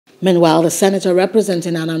Meanwhile, the senator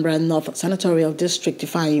representing Anambra North senatorial district,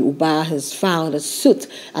 Ifeanyi Uba, has filed a suit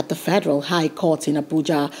at the Federal High Court in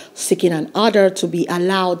Abuja seeking an order to be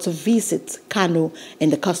allowed to visit Kanu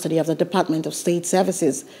in the custody of the Department of State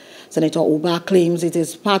Services. Senator Uba claims it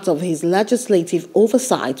is part of his legislative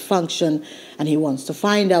oversight function, and he wants to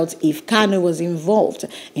find out if Kanu was involved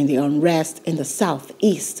in the unrest in the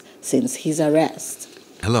southeast since his arrest.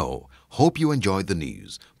 Hello. Hope you enjoyed the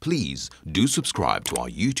news. Please do subscribe to our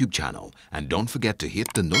YouTube channel and don't forget to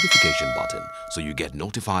hit the notification button so you get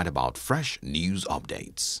notified about fresh news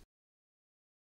updates.